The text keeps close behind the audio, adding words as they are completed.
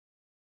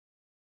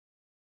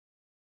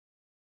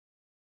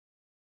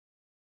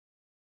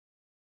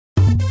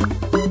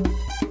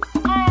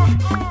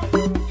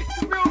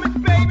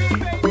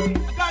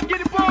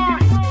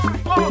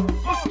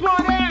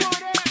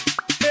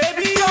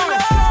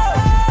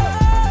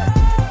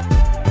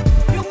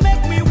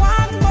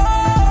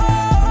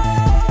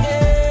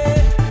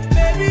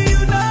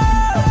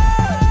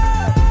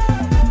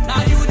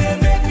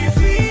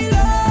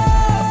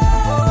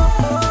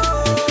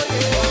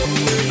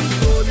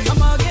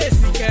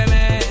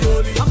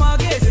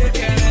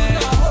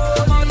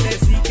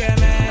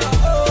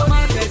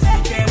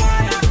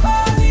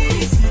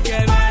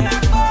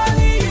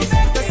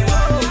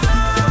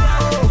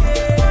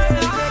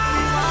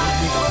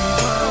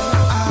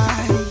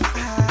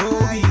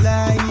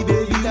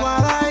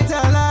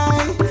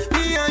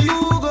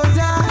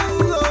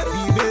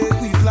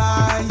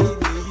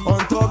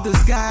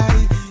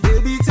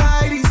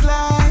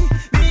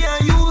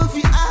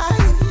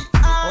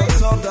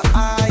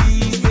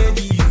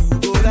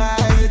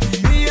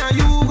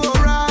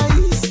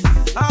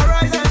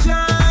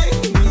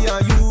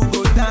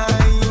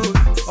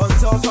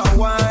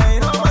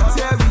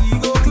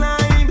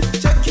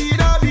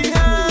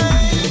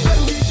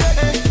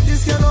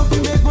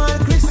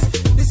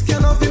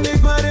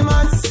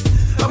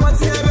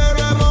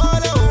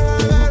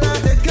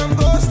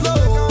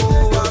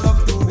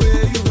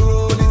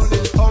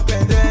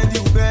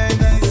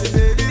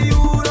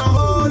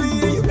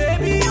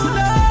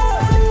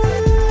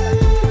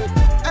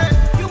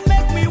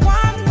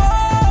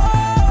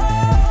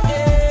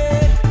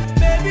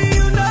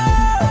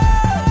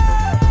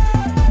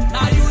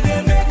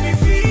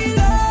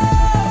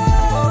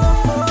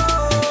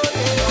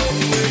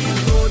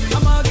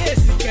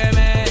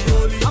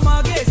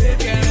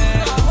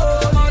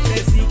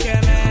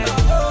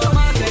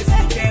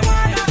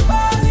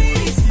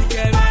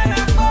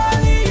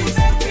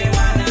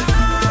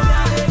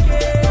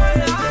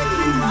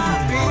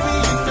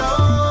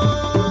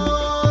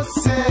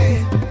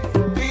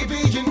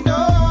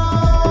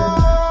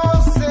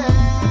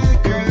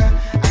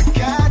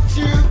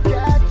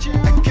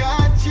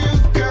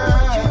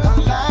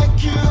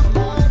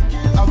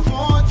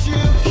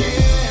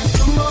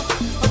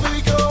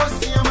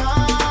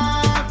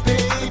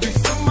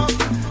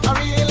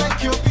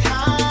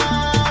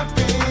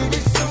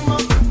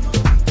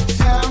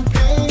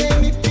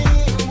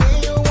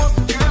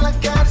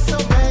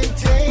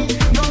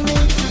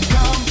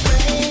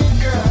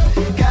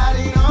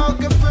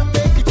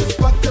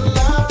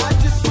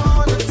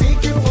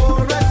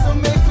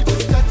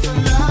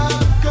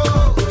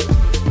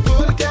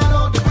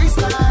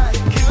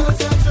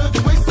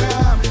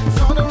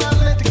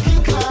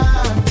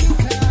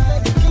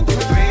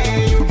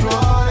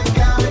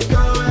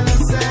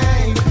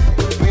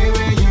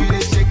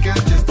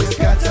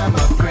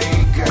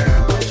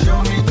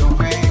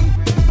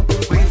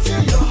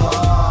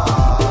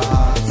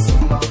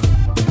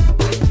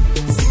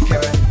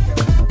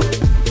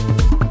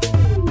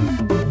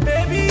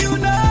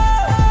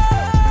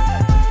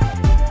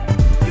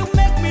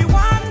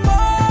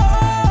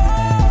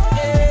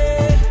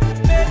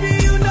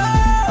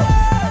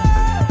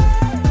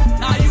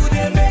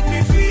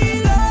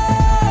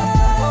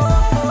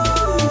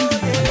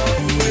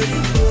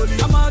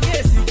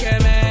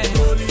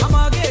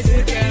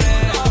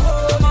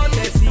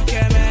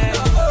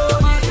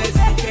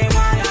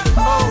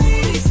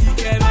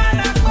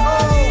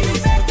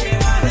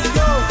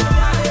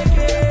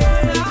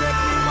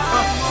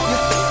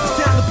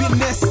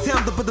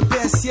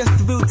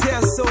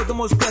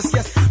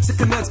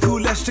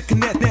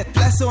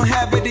don't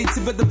have it, it's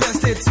but the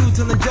best day too.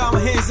 Turn the jaw, my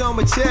hands on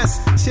my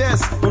chest.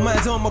 My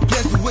mind's on my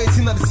breast, the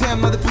waiting at the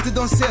time. Now they put it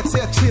on set,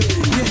 chip.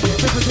 Yeah,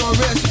 paper don't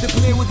rest, they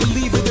play with the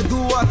lever. They do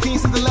our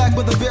things in the lag,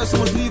 but the verse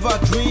must leave our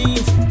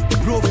dreams.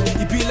 Bro,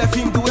 you be like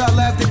him, the way I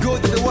life, they go,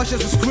 that they watch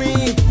us to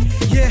scream.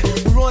 Yeah,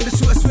 we're on the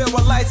shoot, I swear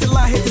our lights and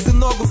light haters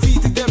and all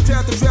graffiti. Them try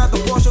to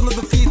wash on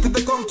the feet, if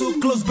they come too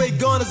close, bait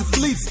gone as a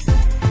fleet.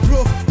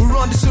 Bro, we're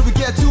on the shoot, we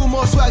get too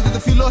much swag that they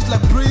feel lost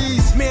like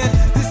breeze. Man,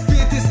 this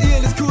beat is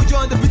ill, it's cool,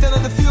 join the beat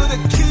and the feel the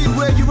key.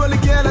 Where you really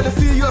get and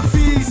feel your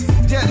fees.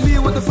 Jet Li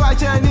with the 5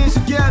 Chinese,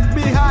 you get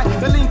me high,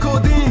 the link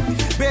codeine.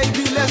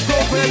 Baby, let's go,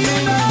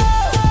 Berlin.